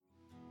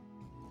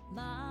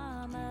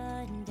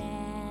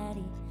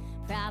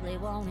probably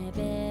want it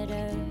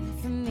better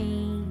for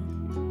me.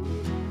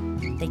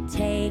 They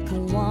take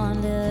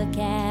one look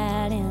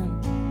at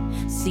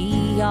him,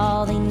 see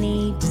all they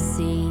need to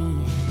see.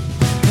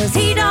 'Cause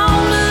he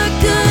don't look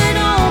good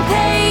on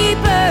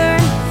paper,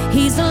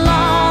 he's a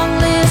long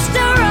list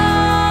of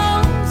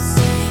wrongs.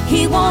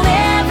 He won't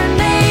ever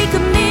make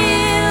 $1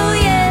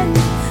 million,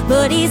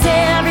 but he's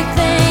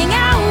everything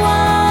I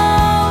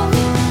want.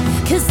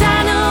 'Cause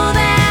I know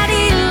that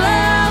he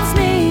loves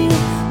me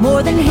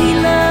more than he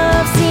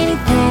loves anything.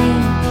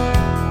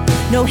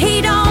 No,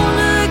 he don't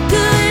look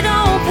good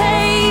on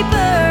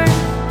paper,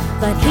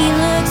 but he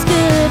looks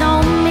good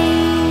on me.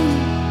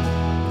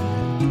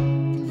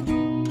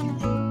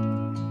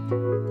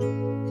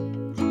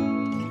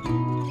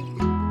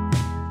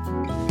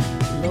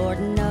 Lord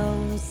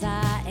knows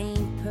I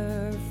ain't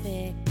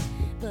perfect,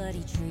 but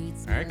he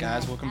treats me. All right,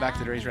 guys, welcome back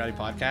to the Raise Rowdy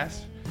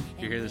podcast.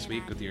 You're here this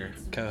week with your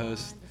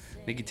co-hosts,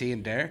 Nikki T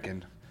and Derek,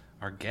 and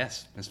our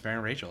guest, Miss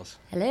Farron Rachels.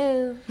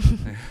 Hello.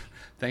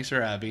 Thanks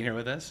for being here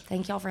with us.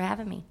 Thank y'all for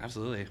having me.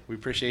 Absolutely. We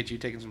appreciate you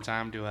taking some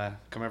time to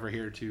come over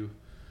here to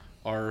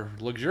our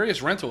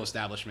luxurious rental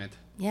establishment.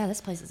 Yeah,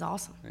 this place is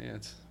awesome. Yeah,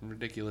 it's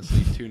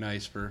ridiculously too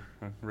nice for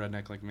a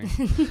redneck like me.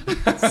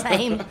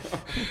 Same.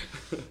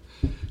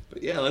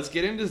 But yeah, let's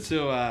get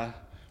into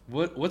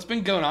what's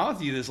been going on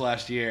with you this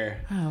last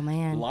year. Oh,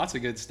 man. Lots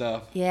of good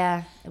stuff.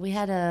 Yeah, we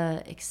had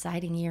a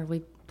exciting year.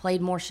 We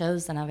played more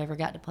shows than I've ever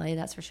got to play,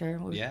 that's for sure.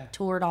 We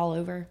toured all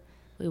over.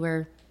 We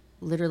were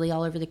literally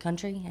all over the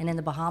country and in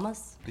the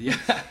Bahamas. Yeah.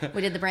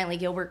 We did the Brantley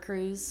Gilbert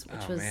cruise,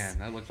 which was... man,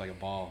 that looked like a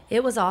ball.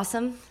 It was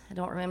awesome. I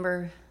don't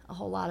remember a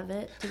whole lot of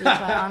it, to be quite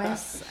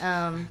honest.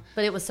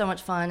 But it was so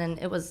much fun, and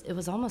it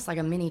was almost like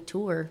a mini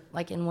tour,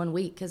 like in 1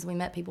 week, because we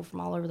met people from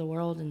all over the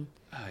world, and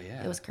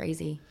it was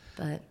crazy.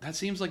 But that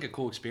seems like a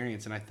cool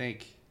experience, and I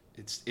think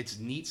it's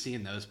neat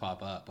seeing those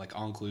pop up, like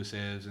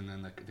all-inclusives and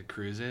then the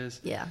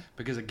cruises. Yeah.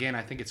 Because, again,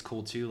 I think it's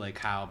cool, too, like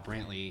how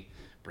Brantley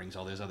brings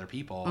all those other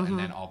people, and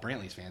then all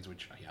Brantley's fans,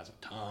 which he has a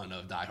ton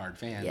of diehard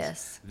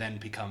fans, then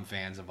become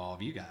fans of all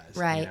of you guys.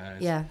 Right, you know,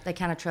 yeah. They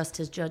kind of trust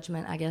his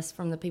judgment, I guess,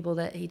 from the people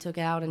that he took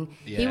out. And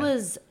he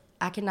was,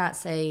 I cannot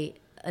say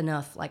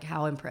enough, like,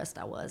 how impressed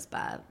I was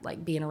by,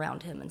 like, being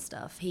around him and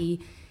stuff.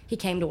 He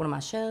came to one of my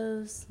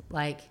shows,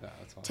 like,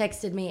 awesome.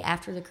 Texted me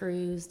after the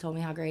cruise, told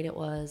me how great it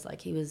was. Like,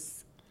 he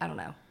was, I don't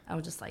know. I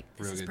was just like,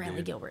 this Real is good Brantley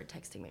dude. Gilbert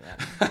texting me right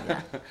now.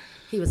 Yeah.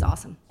 He was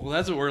awesome. Well,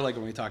 that's what we're like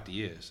when we talk to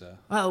you, so.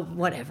 Oh,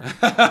 whatever.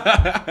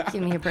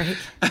 Give me a break.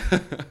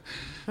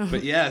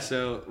 But yeah,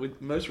 so with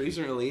most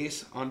recent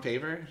release, On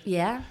Paper,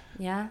 Yeah.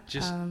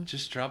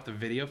 just dropped the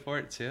video for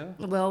it too.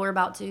 Well, we're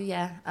about to,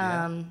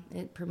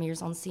 It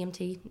premieres on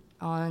CMT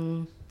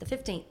on the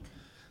 15th,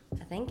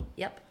 I think.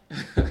 Yep.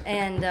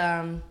 And,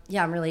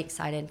 I'm really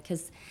excited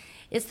because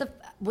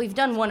we've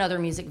done one other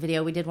music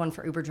video. We did one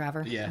for Uber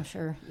Driver. Yeah. I'm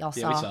sure y'all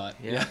Yeah, saw. we saw it.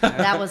 Yeah.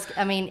 That was,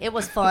 it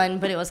was fun,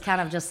 but it was kind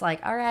of just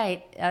like, all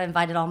right, I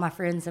invited all my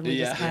friends and we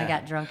just kind of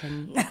got drunk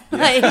and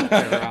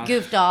like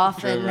goofed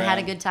off Drove and had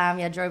a around. good time.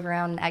 Yeah, drove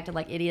around and acted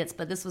like idiots,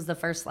 but this was the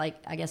first, like,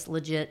 I guess,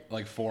 legit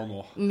Like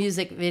formal.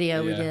 music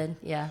video we Yeah. did.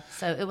 Yeah.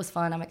 So it was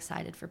fun. I'm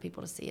excited for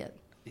people to see it.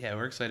 Yeah,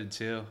 we're excited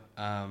too.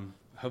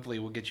 Hopefully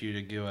we'll get you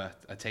to do a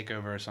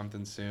takeover or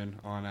something soon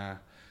on our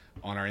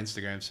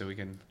Instagram so we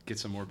can get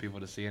some more people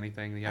to see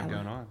anything that you have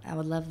going on. I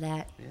would love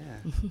that.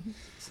 Yeah.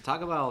 So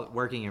talk about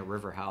working at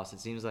River House. It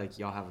seems like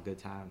y'all have a good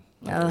time.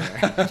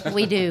 Oh,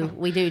 we do.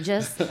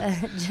 Just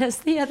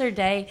the other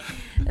day,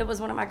 it was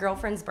one of my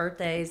girlfriend's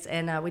birthdays,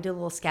 and we did a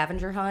little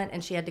scavenger hunt,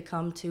 and she had to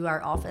come to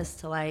our office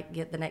to like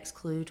get the next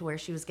clue to where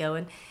she was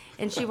going.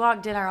 And she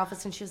walked in our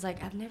office, and she was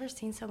like, "I've never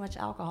seen so much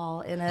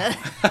alcohol in a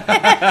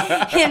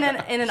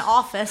in an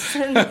office."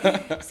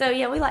 And so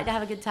yeah, we like to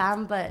have a good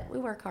time, but we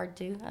work hard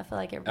too. I feel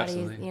like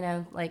everybody,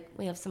 Absolutely. like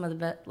we have some of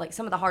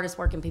the hardest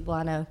working people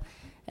I know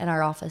in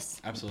our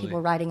office. Absolutely.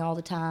 People writing all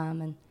the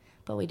time,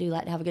 but we do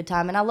like to have a good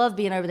time. And I love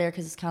being over there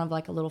because it's kind of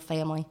like a little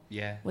family.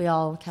 Yeah. We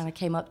all kind of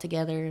came up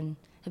together and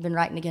have been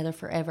writing together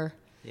forever.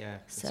 Yeah,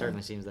 it So-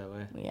 certainly seems that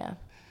way. Yeah.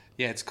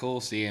 Yeah, it's cool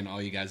seeing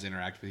all you guys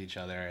interact with each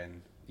other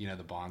and, you know,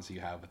 the bonds you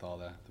have with all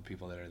the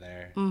people that are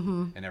there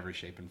in every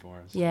shape and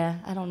form. So. Yeah,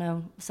 I don't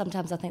know.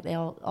 Sometimes I think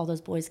all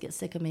those boys get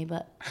sick of me,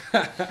 but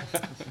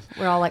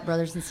we're all like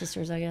brothers and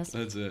sisters, I guess.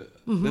 That's it.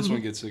 This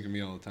one gets sick of me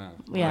all the time.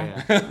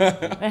 Yeah, Oh,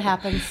 yeah. it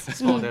happens.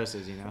 Small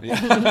doses, you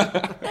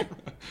know.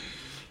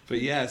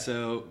 But yeah,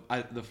 so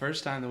the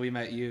first time that we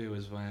met you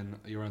was when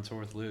you were on tour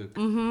with Luke,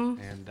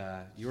 and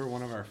you were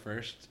one of our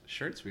first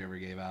shirts we ever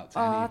gave out to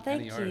Oh, any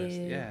thank you. artist.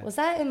 Yeah, Was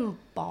that in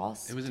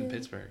Boston? it was in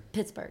Pittsburgh.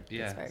 Pittsburgh.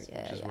 Yeah, Pittsburgh.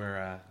 Yeah, which is yeah.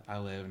 where I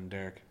live and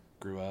Derek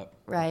grew up,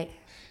 Right.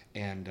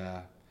 and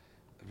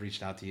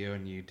reached out to you,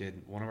 and you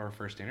did one of our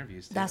first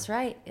interviews. Too. That's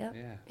right. Yep.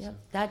 Yeah, Yep. so-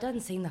 That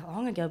doesn't seem that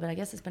long ago, but I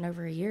guess it's been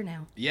over a year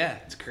now. Yeah,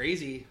 it's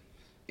crazy.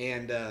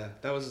 And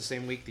that was the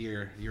same week that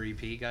your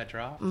EP got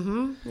dropped.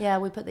 Yeah,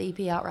 we put the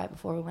EP out right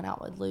before we went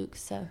out with Luke.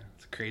 So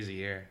It's a crazy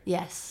year.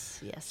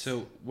 yes.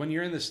 So when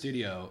you're in the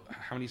studio,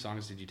 how many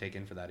songs did you take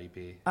in for that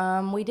EP?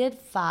 We did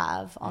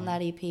 5 on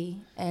that EP,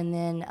 and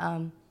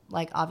then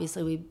Like,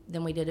 obviously,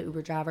 we did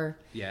Uber Driver.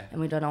 Yeah. And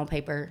we done On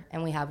Paper.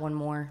 And we have one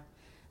more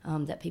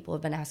that people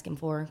have been asking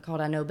for called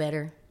I Know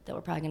Better that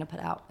we're probably going to put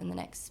out in the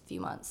next few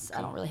months. Cool.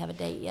 I don't really have a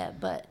date yet,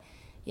 but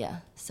yeah.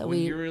 So when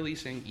you're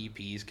releasing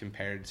EPs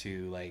compared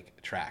to,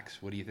 like,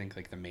 tracks, what do you think,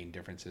 like, the main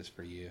difference is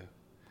for you?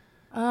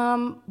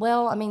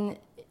 Well, I mean,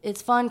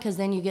 it's fun because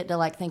then you get to,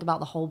 like, think about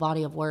the whole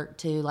body of work,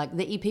 too. Like,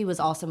 the EP was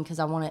awesome because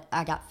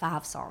I got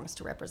 5 songs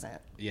to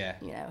represent,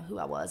 who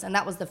I was. And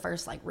that was the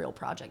first, like, real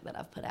project that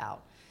I've put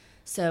out.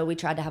 So we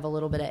tried to have a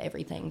little bit of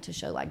everything to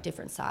show, like,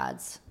 different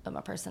sides of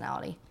my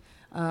personality.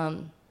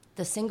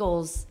 The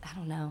singles, I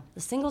don't know.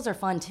 The singles are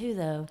fun, too,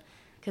 though,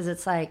 because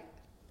it's, like,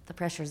 the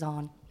pressure's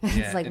on.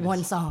 It's, like,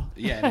 one song.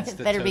 Yeah, and it's it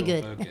the better be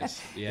good.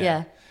 Focus.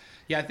 Yeah.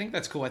 Yeah, I think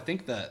that's cool. I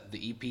think the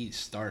EP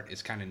start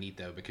is kind of neat,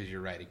 though, because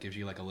you're right. It gives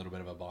you, like, a little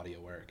bit of a body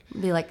of work.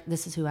 Be like,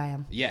 this is who I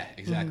am. Yeah,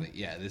 exactly. Mm-hmm.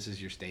 Yeah, this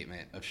is your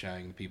statement of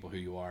showing people who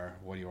you are,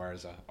 what you are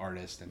as an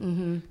artist,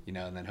 and, you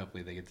know, and then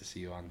hopefully they get to see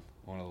you on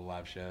one of the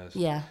live shows.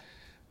 Yeah.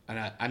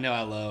 And I know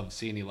I love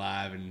seeing you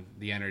live and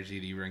the energy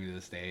that you bring to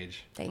the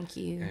stage. Thank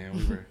you.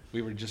 And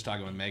we were just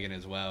talking with Megan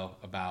as well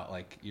about,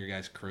 like, your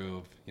guys' crew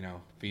of, you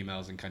know,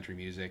 females in country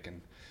music, and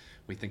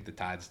we think the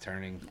tide's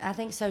turning. I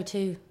think so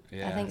too.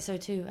 Yeah. I think so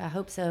too. I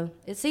hope so.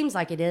 It seems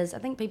like it is. I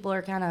think people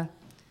are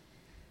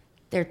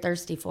they're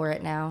thirsty for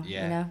it now.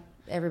 Yeah. You know,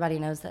 everybody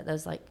knows that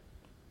those, like,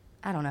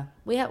 I don't know.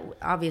 We have,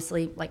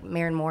 obviously, like,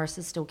 Maren Morris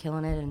is still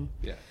killing it,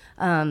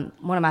 and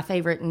one of my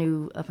favorite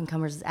new up and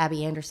comers is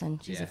Abby Anderson.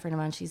 She's a friend of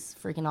mine. She's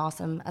freaking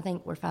awesome. I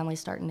think we're finally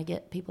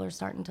people are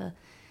starting to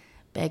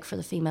beg for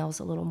the females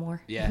a little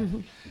more. Yeah.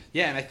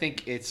 Yeah, and I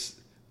think it's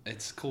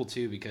cool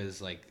too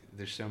because, like,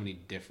 there's so many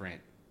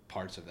different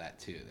parts of that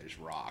too. There's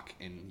rock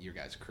in your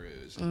guys'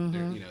 crews, and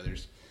there, you know,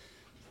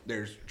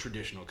 there's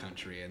traditional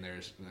country, and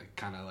there's, like,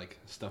 kind of, like,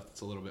 stuff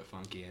that's a little bit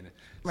funky, and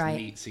it's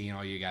neat seeing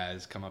all you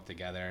guys come up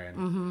together.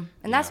 And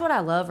and that's what I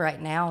love right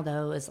now,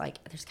 though, is,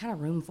 like, there's kind of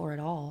room for it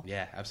all.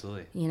 Yeah,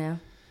 absolutely. You know.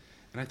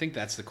 And I think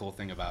that's the cool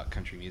thing about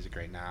country music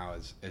right now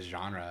is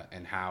genre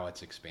and how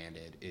it's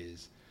expanded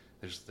is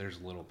there's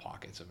little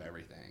pockets of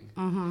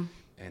everything,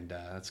 and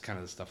that's kind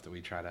of the stuff that we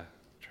try to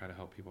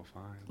help people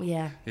find.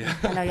 Yeah.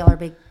 I know y'all are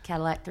big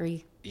Cadillac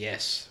 3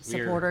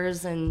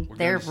 supporters, and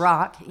they're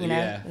rock, you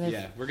know.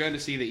 Yeah. We're going to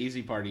see the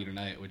Easy Party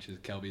tonight, which is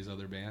Kelby's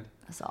other band.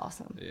 That's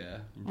awesome. Yeah.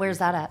 Where's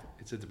that at?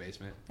 It's at the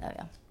basement. Oh,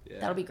 yeah.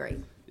 That'll be great.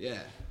 Yeah.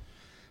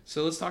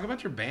 So let's talk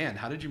about your band.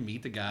 How did you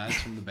meet the guys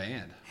from the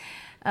band?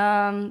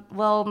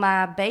 Well,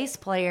 my bass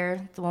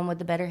player, the one with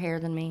the better hair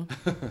than me,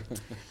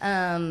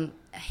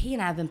 he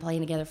and I have been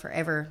playing together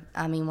forever.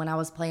 I mean, when I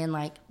was playing,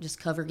 like, just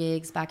cover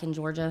gigs back in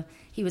Georgia,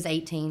 he was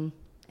 18,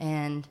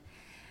 and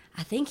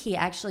I think he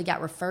actually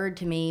got referred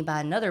to me by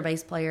another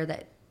bass player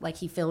that, like,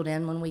 he filled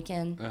in one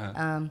weekend.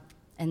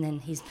 And then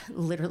he's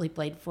literally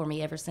played for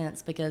me ever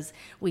since because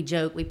we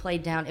joke. We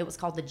played down, it was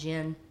called the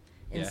Gin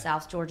in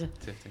South Georgia.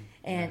 Tifton.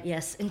 And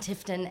yes, in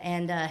Tifton.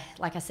 And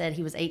like I said,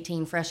 he was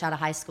 18, fresh out of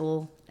high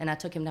school. And I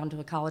took him down to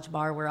a college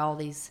bar where all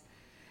these,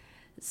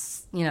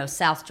 you know,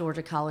 South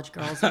Georgia college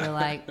girls were,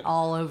 like,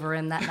 all over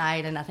him that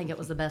night. And I think it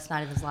was the best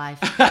night of his life.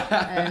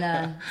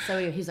 And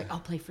so he's like, I'll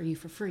play for you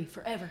for free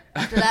forever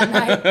after that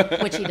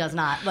night, which he does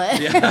not. But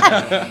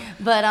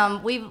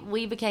but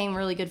we became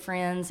really good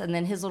friends. And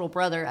then his little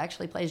brother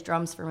actually plays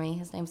drums for me.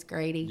 His name's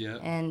Grady. Yeah.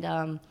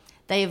 And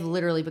they've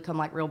literally become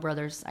like real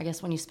brothers. I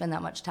guess when you spend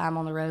that much time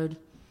on the road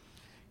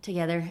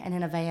together and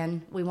in a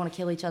van, we want to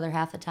kill each other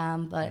half the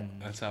time, but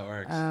that's how it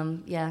works.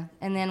 Yeah.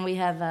 And then we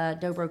have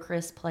Dobro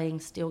Chris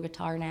playing steel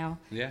guitar now.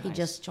 Yeah. He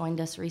just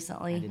joined us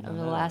recently over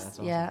the last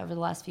awesome. over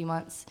the last few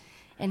months,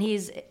 and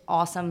he's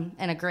awesome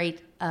and a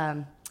great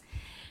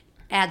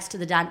adds to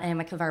the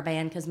dynamic of our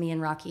band because me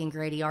and Rocky and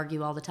Grady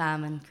argue all the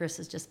time, and Chris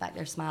is just back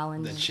there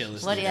smiling. The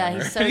chillest. Yeah,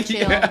 he's so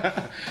chill.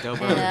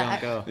 Dobro,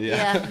 don't go.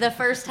 Yeah, the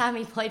first time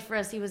he played for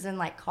us, he was in,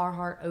 like,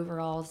 Carhartt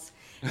overalls.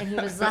 And he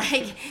was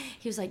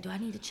like, do I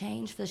need to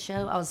change for the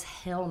show? I was,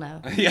 hell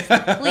no.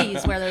 Like,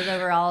 please wear those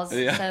overalls.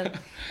 Yeah. So,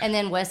 and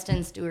then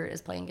Weston Stewart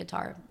is playing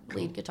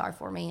lead guitar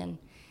for me, and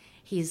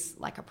he's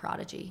like a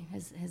prodigy.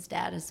 His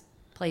dad has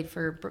played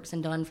for Brooks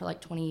and Dunn for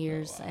like 20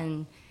 years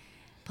and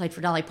played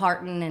for Dolly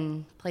Parton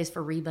and plays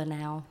for Reba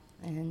now.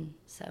 And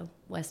so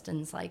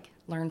Weston's, like,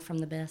 learned from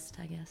the best,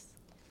 I guess.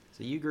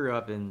 So you grew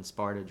up in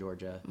Sparta,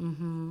 Georgia.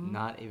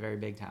 Not a very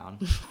big town.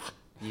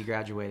 You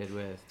graduated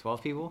with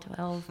 12 people?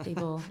 12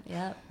 people,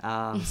 yep.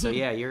 So,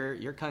 yeah,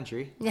 you're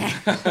country. Yeah,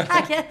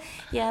 I guess,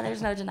 yeah,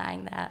 there's no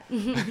denying that.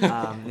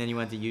 And then you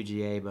went to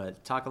UGA,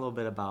 but talk a little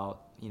bit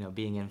about, you know,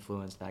 being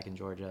influenced back in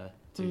Georgia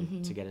to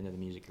get into the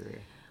music career.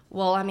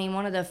 Well, I mean,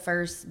 one of the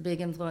first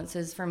big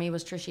influences for me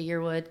was Trisha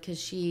Yearwood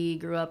because she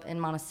grew up in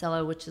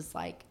Monticello, which is,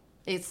 like,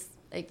 it's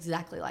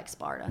exactly like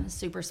Sparta,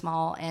 super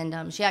small.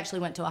 And she actually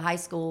went to a high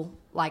school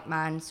like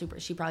mine.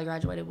 She probably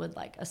graduated with,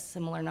 like, a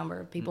similar number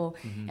of people.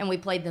 And we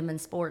played them in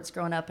sports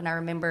growing up. And I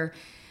remember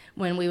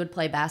when we would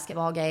play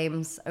basketball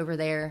games over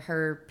there,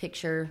 her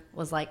picture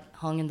was, like,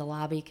 hung in the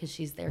lobby because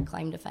she's their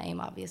claim to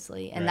fame,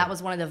 obviously. And that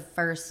was one of the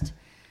first,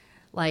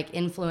 like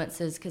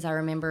influences, because I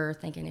remember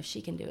thinking if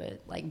she can do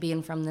it, like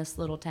being from this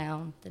little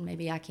town, then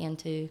maybe I can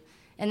too.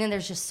 And then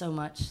there's just so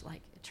much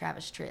like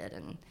Travis Tritt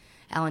and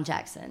Alan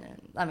Jackson,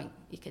 and I mean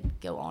you could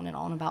go on and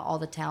on about all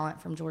the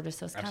talent from Georgia.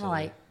 So it's kind of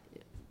like,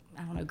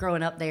 I don't know,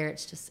 growing up there,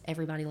 it's just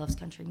everybody loves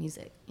country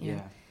music. You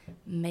know?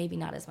 Maybe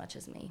not as much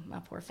as me, my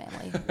poor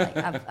family. Like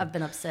I've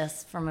been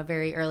obsessed from a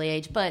very early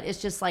age, but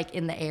it's just like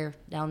in the air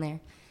down there.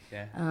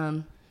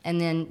 Yeah. And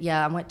then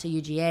I went to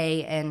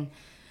UGA, and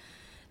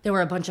there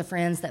were a bunch of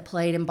friends that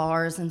played in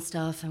bars and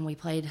stuff, and we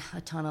played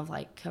a ton of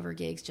like cover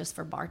gigs just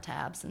for bar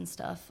tabs and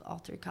stuff all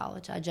through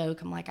college. I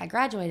joke, I'm like, I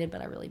graduated,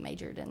 but I really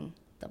majored in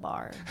the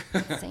bar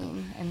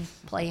scene and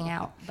playing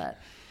out. But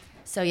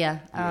so yeah,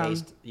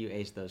 you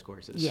aced those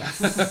courses.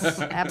 Yes,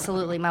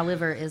 absolutely. My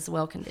liver is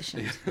well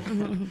conditioned.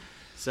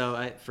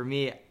 So for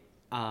me,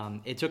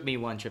 it took me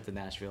one trip to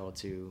Nashville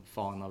to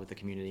fall in love with the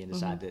community and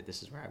decide that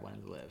this is where I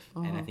wanted to live.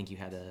 And I think you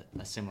had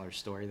a similar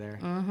story there.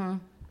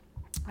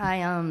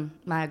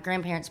 My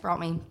grandparents brought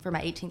me for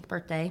my 18th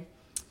birthday.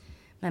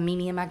 My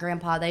Mimi and my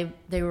grandpa,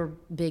 they were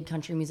big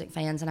country music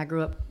fans, and I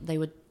grew up, they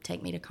would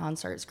take me to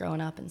concerts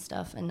growing up and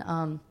stuff.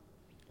 And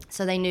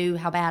so they knew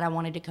how bad I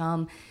wanted to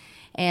come.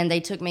 And they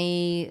took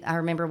me, I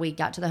remember we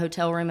got to the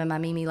hotel room, and my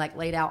Mimi like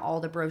laid out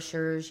all the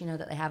brochures, you know,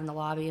 that they have in the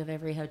lobby of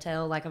every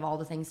hotel, like of all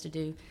the things to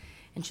do.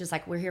 And she was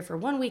like, we're here for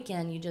one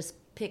weekend. You just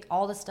pick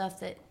all the stuff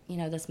that, you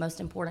know, that's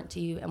most important to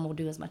you, and we'll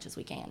do as much as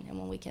we can in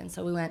one weekend.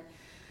 So we went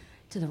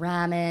to the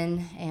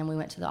Ryman, and we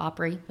went to the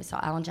Opry. We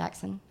saw Alan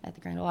Jackson at the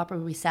Grand Ole Opry.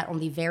 We sat on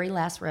the very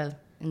last row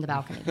in the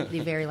balcony,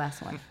 the very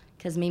last one,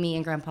 because Mimi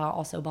and Grandpa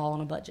also ball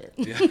on a budget.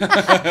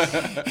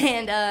 Yeah.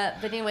 And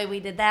but anyway, we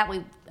did that.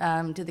 We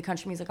did the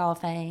Country Music Hall of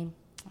Fame,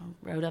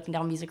 rode up and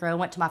down Music Row,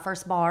 went to my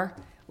first bar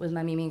with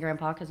my Mimi and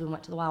Grandpa because we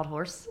went to the Wild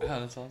Horse. Oh,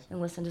 that's awesome.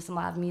 And listened to some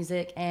live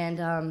music. And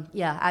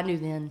I knew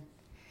then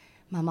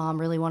my mom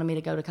really wanted me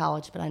to go to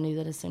college, but I knew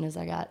that as soon as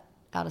I got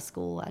out of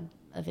school, I'd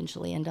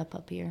eventually end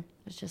up here.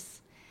 It was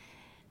just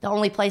the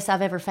only place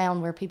I've ever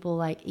found where people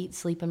like eat,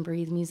 sleep, and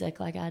breathe music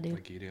like I do.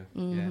 Like you do.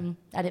 Mm-hmm.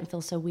 Yeah. I didn't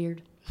feel so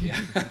weird. Yeah.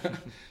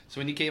 So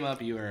when you came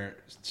up, you were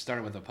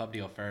started with a pub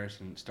deal first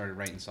and started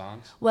writing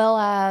songs? Well,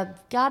 I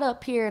got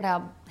up here and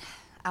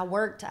I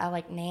worked. I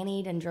like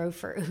nannied and drove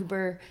for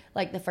Uber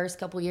like the first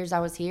couple years I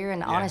was here.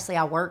 And honestly,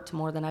 I worked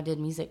more than I did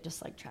music,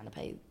 just like trying to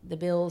pay the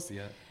bills.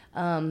 Yeah.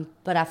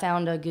 But I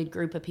found a good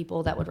group of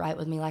people that would write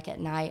with me like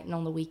at night and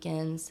on the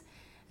weekends.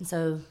 And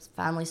so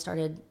finally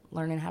started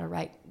learning how to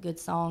write good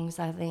songs,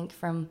 I think.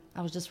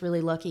 I was just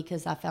really lucky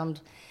because I found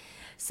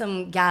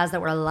some guys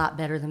that were a lot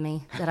better than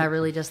me that I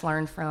really just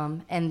learned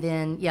from. And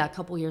then, a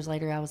couple years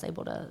later, I was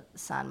able to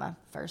sign my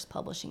first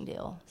publishing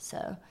deal.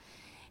 So,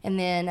 and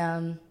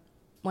then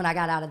when I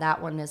got out of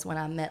that one is when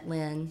I met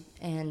Lynn,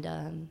 and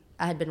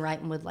I had been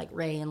writing with like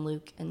Ray and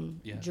Luke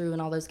and Drew and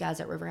all those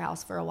guys at River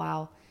House for a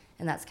while.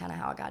 And that's kind of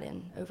how I got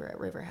in over at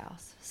River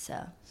House.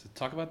 So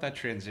talk about that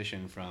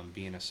transition from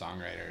being a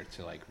songwriter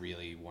to like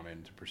really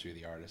wanting to pursue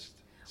the artist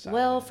side.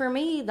 Well, for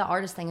me, the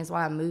artist thing is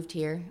why I moved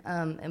here.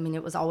 I mean,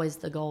 it was always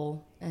the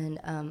goal, and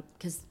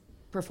because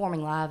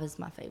performing live is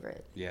my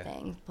favorite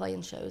thing.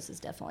 Playing shows is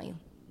definitely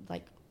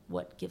like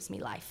what gives me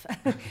life.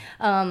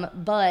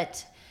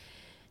 But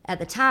at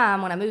the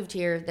time when I moved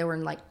here, there were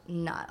like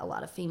not a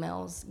lot of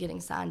females getting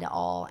signed at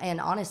all.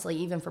 And honestly,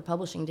 even for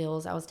publishing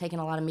deals, I was taking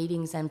a lot of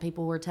meetings, and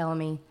people were telling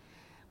me,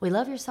 we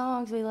love your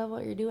songs, we love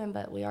what you're doing,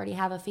 but we already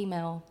have a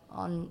female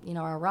on,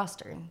 our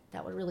roster. And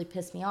that would really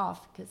piss me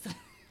off because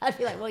I'd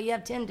be like, well, you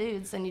have 10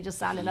 dudes and you just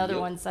signed another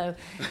one, so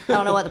I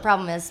don't know what the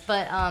problem is.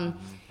 But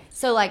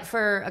so like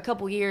for a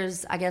couple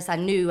years, I guess I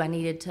knew I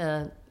needed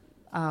to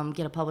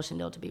get a publishing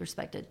deal to be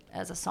respected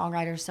as a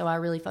songwriter. So I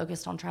really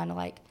focused on trying to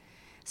like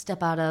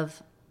step out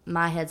of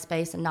my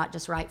headspace and not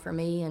just write for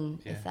me.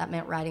 And if that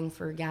meant writing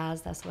for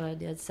guys, that's what I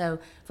did. So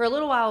for a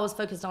little while, I was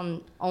focused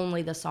on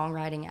only the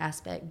songwriting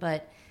aspect,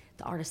 but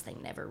the artist thing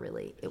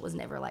it was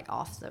never like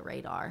off the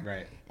radar.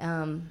 Right.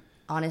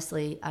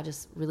 Honestly, I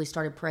just really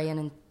started praying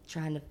and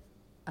trying to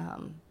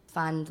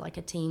find like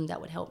a team that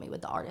would help me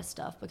with the artist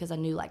stuff, because I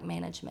knew like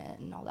management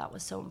and all that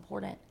was so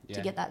important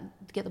to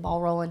get the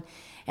ball rolling.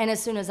 And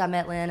as soon as I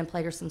met Lynn and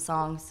played her some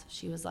songs,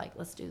 she was like,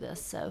 let's do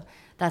this. So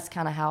that's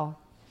kind of how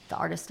the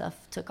artist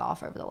stuff took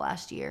off over the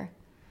last year.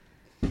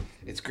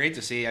 It's great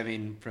to see. I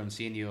mean, from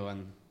seeing you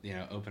on,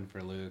 open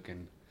for Luke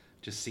and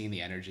just seeing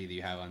the energy that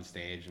you have on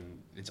stage,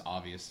 and it's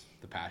obvious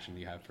the passion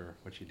you have for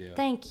what you do.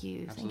 Thank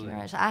you. Absolutely. Thank you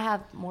very much. I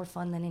have more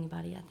fun than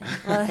anybody,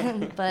 I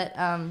think. But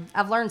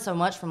I've learned so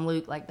much from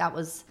Luke. Like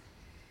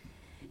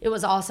it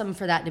was awesome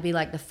for that to be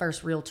like the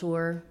first real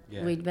tour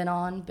we'd been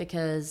on,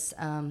 because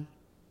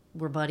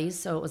we're buddies.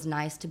 So it was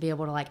nice to be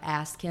able to like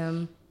ask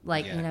him,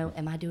 like,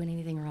 am I doing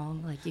anything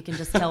wrong? Like, you can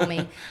just tell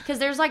me. Because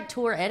there's like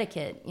tour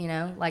etiquette,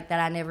 like that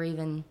I never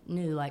even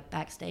knew, like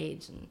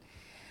backstage.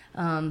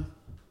 And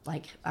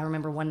like I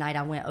remember one night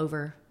I went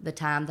over the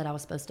time that I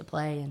was supposed to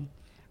play, and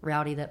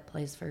Rowdy that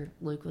plays for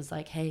Luke was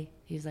like, hey,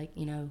 he was like,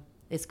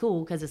 it's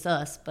cool because it's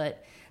us,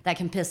 but that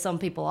can piss some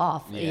people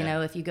off, you Yeah.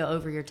 know, if you go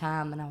over your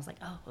time. And I was like,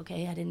 oh,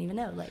 okay, I didn't even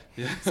know. Like,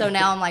 so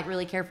now I'm like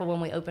really careful when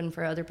we open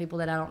for other people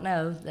that I don't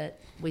know that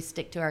we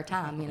stick to our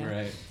time, you know.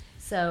 Right.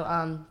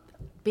 So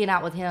being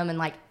out with him and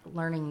like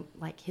learning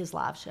like his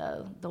live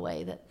show, the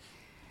way that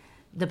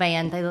the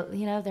band, they,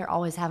 you know, they're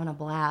always having a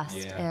blast,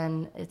 Yeah.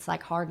 and it's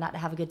like hard not to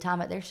have a good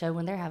time at their show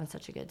when they're having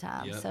such a good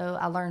time. Yep. So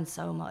I learned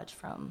so much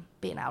from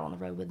being out on the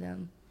road with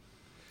them.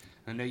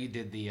 I know you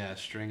did the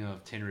string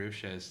of Tin Roof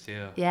shows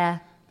too. Yeah,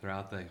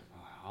 Throughout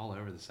all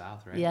over the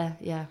South, right?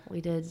 yeah,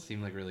 we did.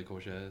 Seemed like really cool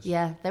shows.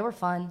 Yeah, they were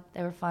fun.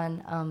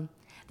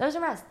 Those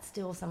are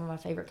still some of my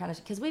favorite kind of,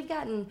 because we've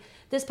gotten,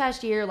 this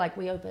past year, like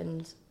we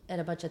opened at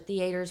a bunch of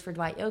theaters for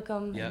Dwight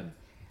Yoakam. Yep.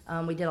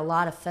 And, we did a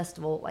lot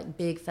of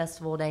big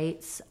festival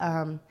dates.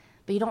 But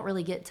you don't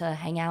really get to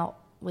hang out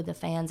with the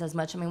fans as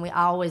much. I mean,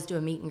 I always do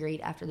a meet and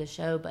greet after the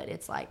show, but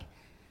it's like,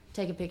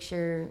 take a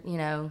picture, you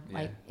know,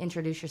 like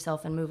introduce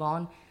yourself and move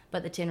on.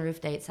 But the Tin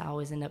Roof dates, I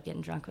always end up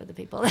getting drunk with the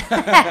people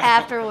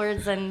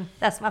afterwards, and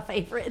that's my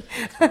favorite.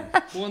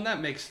 Well, and that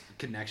makes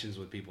connections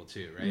with people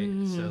too, right?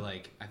 Mm-hmm. So,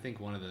 like, I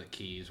think one of the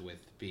keys with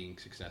being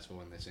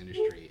successful in this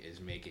industry is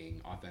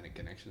making authentic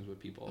connections with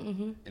people,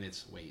 Mm-hmm. and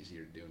it's way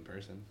easier to do in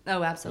person.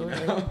 Oh,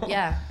 absolutely.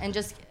 Yeah. And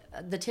just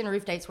the Tin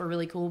Roof dates were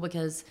really cool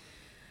because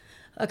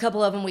a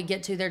couple of them we'd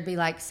get to, there'd be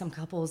like some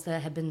couples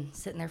that had been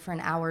sitting there for an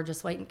hour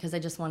just waiting because they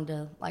just wanted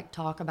to like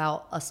talk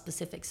about a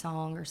specific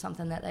song or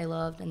something that they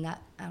loved. And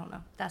that, I don't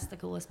know, that's the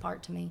coolest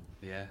part to me.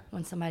 Yeah.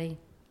 When somebody can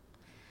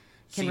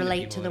Seeing the relate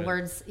people to the that are-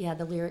 words,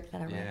 the lyric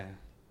that I wrote. Yeah.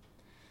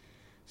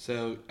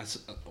 So,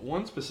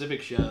 one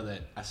specific show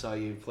that I saw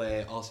you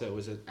play also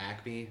was at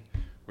Acme,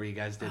 where you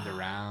guys did the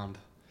round.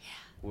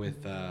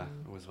 With it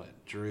was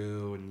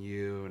Drew and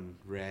you and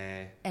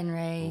Ray And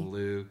Ray. and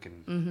Luke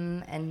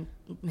and And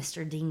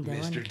Mr. Dean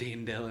Dillon. Mr.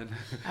 Dean Dillon.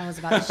 I was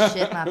about to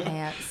shit my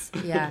pants.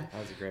 Yeah. That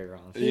was a great run.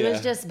 He was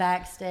Yeah. just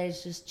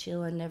backstage, just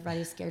chilling.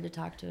 Everybody's scared to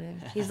talk to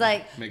him. He's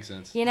like, Makes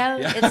sense. you know,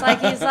 Yeah. it's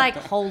like he's like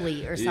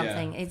holy or Yeah.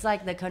 something. It's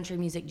like the country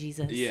music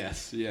Jesus.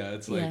 Yes, yeah,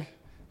 it's like Yeah.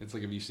 it's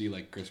like if you see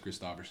like Chris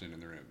Christopherson in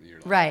the room, you're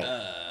like, Right.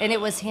 And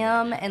it was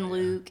him and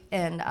Luke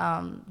and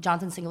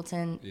Jonathan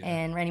Singleton Yeah.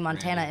 and Randy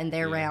Montana Randy, in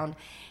their yeah. round.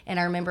 And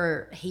I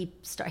remember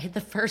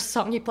the first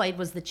song he played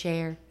was The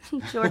Chair,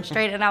 George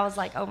Strait, and I was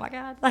like, oh my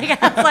God.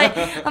 Like, I was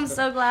like, I'm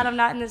so glad I'm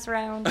not in this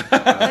round.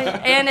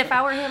 And if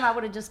I were him, I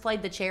would have just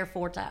played The Chair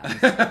 4 times.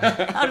 I would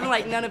have been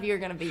like, none of you are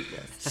going to beat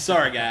this.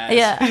 sorry guys.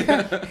 Yeah.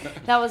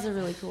 That was a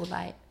really cool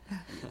night.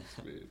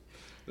 Sweet.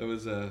 That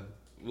was well,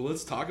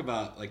 let's talk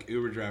about like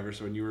Uber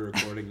drivers when you were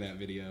recording that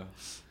video.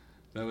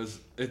 That was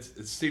it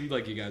seemed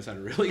like you guys had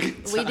a really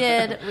good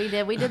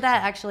time. We did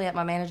that actually at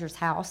my manager's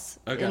house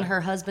Okay. in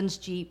her husband's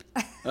Jeep.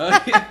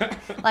 Yeah.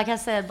 Like I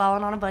said,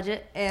 balling on a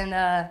budget. And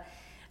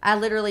I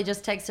literally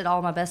just texted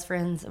all my best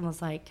friends and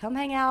was like, come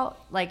hang out.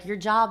 Like, your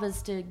job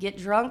is to get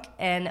drunk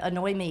and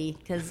annoy me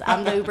because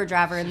I'm the Uber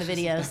driver in the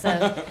video.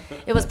 So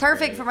it was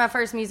perfect for my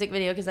first music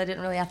video because I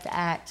didn't really have to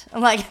act.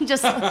 I'm like,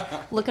 just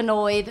look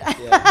annoyed.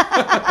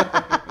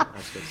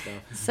 That's good stuff.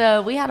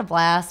 So we had a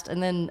blast.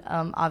 And then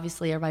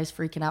obviously everybody's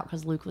freaking out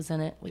because Luke was in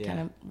it. We Yeah. kind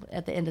of,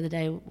 at the end of the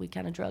day, we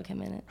kind of drug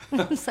him in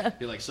it. So.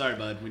 You're like, sorry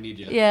bud, we need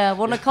you. Yeah,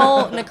 well,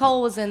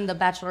 Nicole was in the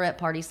bachelorette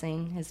party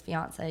scene, his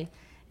fiance,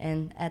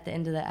 and at the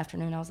end of the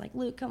afternoon, I was like,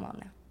 Luke, come on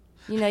now.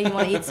 You know you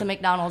want to eat some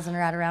McDonald's and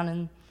ride around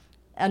and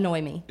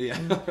annoy me. Yeah.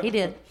 And he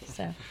did,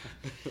 so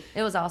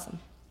it was awesome.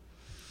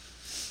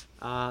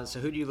 So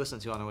who do you listen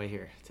to on the way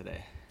here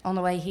today? On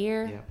the way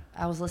here, Yeah.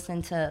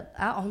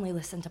 I only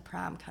listened to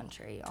Prime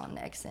Country on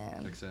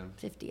XM. XM.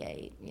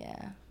 58,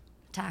 yeah.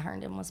 Ty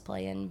Herndon was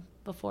playing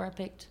before I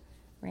picked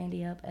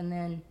Randy up, and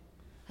then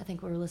I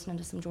think we were listening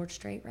to some George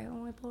Strait right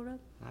when we pulled up.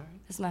 All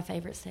right. This is my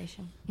favorite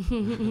station.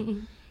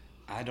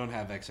 I don't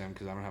have XM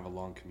because I don't have a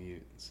long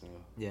commute. So,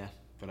 Yeah.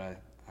 but I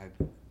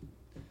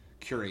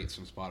curate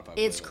some Spotify.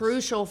 It's playlists.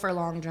 crucial for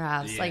long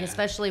drives, like Yeah.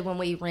 especially when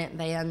we rent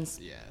vans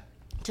Yeah.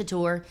 to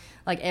tour.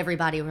 Like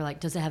everybody, we're like,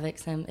 does it have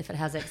XM? If it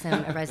has XM,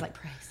 everybody's like,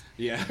 praise,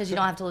 Yeah. because you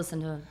don't have to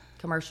listen to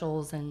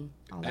commercials and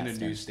all that And a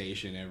stuff. new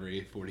station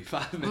every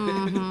 45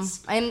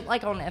 minutes. And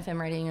like on FM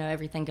radio, you know,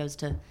 everything goes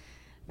to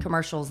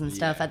commercials and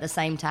stuff Yeah. at the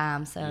same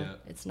time, so Yeah.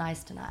 it's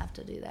nice to not have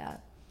to do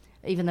that.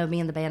 Even though me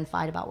and the band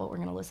fight about what we're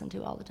going to listen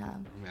to all the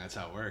time. I mean, that's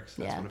how it works.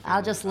 That's Yeah, what it I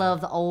feels just like. love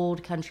the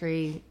old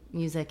country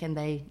music, and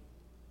they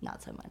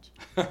not so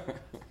much.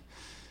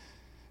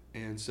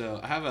 And so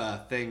I have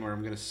a thing where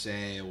I'm gonna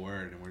say a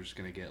word, and we're just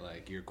gonna get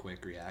like your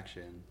quick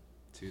reaction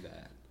to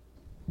that.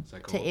 Is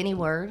that To cool? any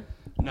word.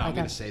 No, I'm like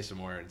gonna a- say some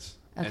words,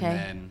 Okay.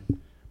 and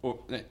then,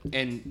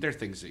 and they're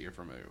things that you're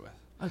familiar with.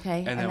 Okay,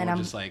 And then we'll I'm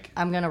just, like-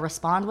 I'm gonna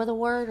respond with a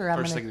word, or I'm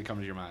First gonna. thing that comes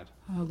to your mind.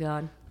 Oh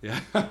God! Yeah.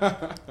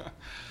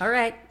 All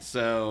right,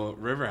 So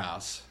River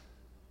House,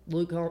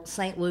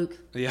 St. Luke.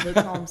 Yeah. Luke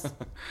Holmes.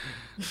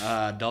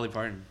 Dolly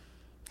Parton,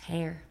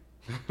 Hair.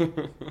 I could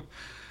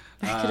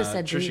have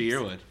said Trisha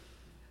boobs.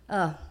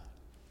 Yearwood,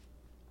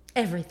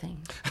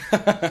 Everything.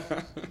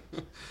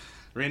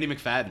 Randy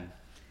McFadden,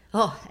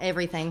 Oh,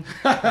 everything.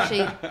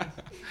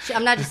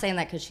 I'm not just saying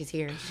that because she's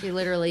here. She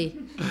literally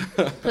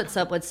puts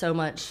up with so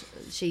much.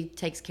 She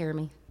takes care of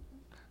me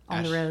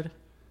on the road.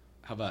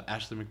 How about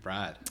Ashley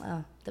McBride?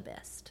 Oh, the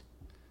best.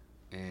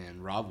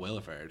 And Rob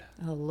Williford.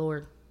 Oh,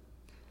 Lord.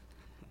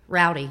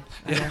 Rowdy.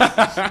 I guess.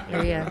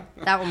 Yeah,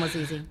 that one was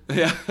easy.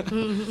 Yeah.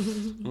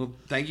 Well,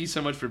 thank you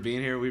so much for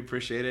being here. We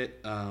appreciate it.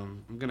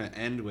 I'm going to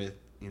end with,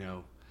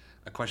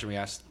 a question we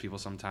ask people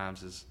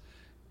sometimes is,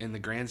 in the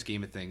grand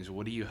scheme of things,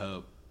 what do you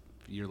hope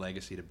your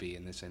legacy to be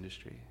in this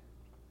industry?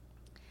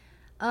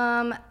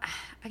 I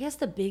guess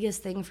the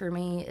biggest thing for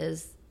me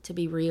is to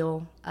be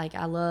real. Like,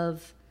 I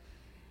love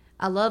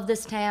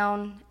this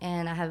town,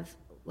 and I have,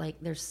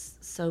 there's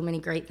so many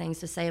great things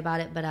to say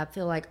about it, but I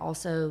feel like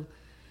also,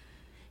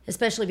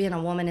 especially being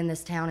a woman in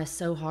this town, is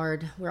so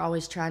hard. We're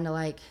always trying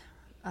to,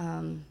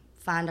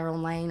 find our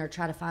own lane or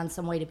try to find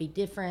some way to be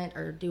different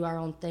or do our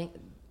own thing,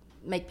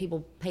 make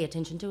people pay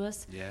attention to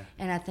us. Yeah.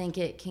 And I think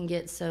it can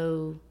get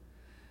so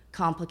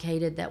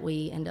complicated that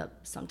we end up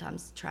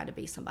sometimes trying to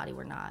be somebody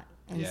we're not.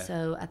 And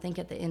so I think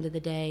at the end of the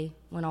day,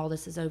 when all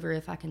this is over,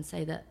 if I can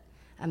say that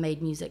I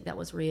made music that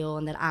was real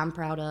and that I'm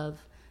proud of,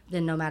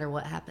 then no matter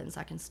what happens,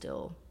 I can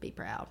still be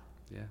proud.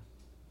 Yeah.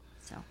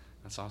 So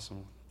that's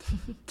awesome.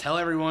 Tell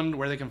everyone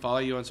where they can follow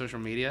you on social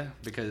media,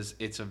 because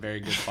it's a very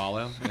good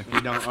follow. And if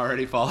you don't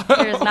already follow,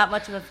 there's not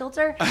much of a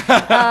filter.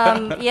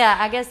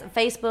 I guess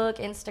Facebook,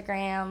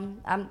 Instagram.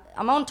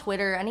 I'm on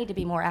Twitter. I need to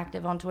be more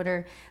active on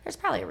Twitter. There's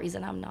probably a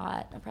reason I'm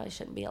not. I probably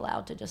shouldn't be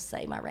allowed to just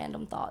say my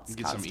random thoughts.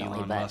 Get some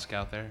Elon Musk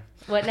out there.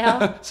 What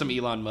now? Some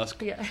Elon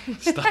Musk Yeah.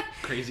 stuff,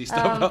 crazy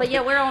stuff. But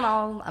yeah,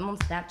 I'm on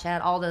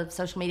Snapchat, all the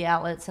social media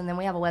outlets, and then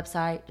we have a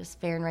website, just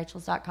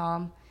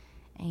fairandrachels.com.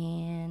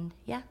 And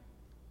yeah,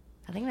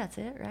 I think that's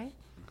it, right?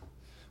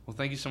 Well,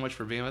 thank you so much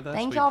for being with us.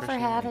 Thank y'all for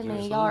having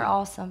me. Y'all are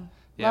awesome.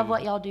 Yeah, love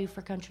what y'all do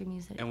for country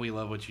music. And we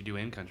love what you do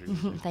in country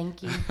music.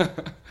 Thank you.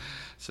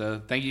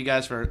 So thank you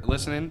guys for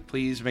listening.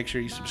 Please make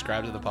sure you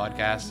subscribe to the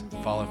podcast.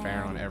 Follow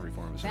Farron on every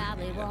form of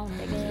social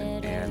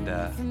media.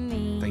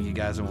 And thank you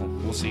guys,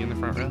 and we'll see you in the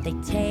front row. They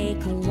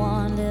take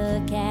one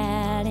look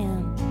at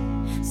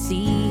him,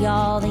 see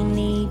all they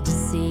need to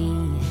see.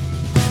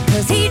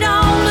 'Cause he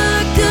don't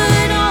look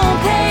good on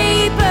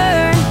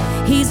paper.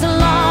 He's a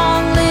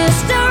long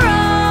list of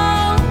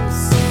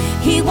roles.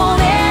 He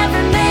won't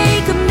ever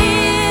make $1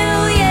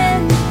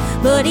 million,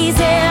 but he's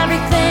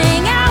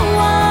everything I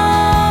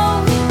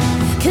want.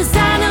 'Cause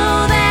I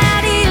know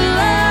that he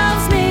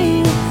loves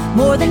me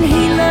more than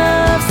he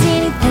loves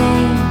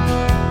anything.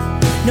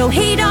 No,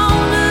 he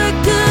don't look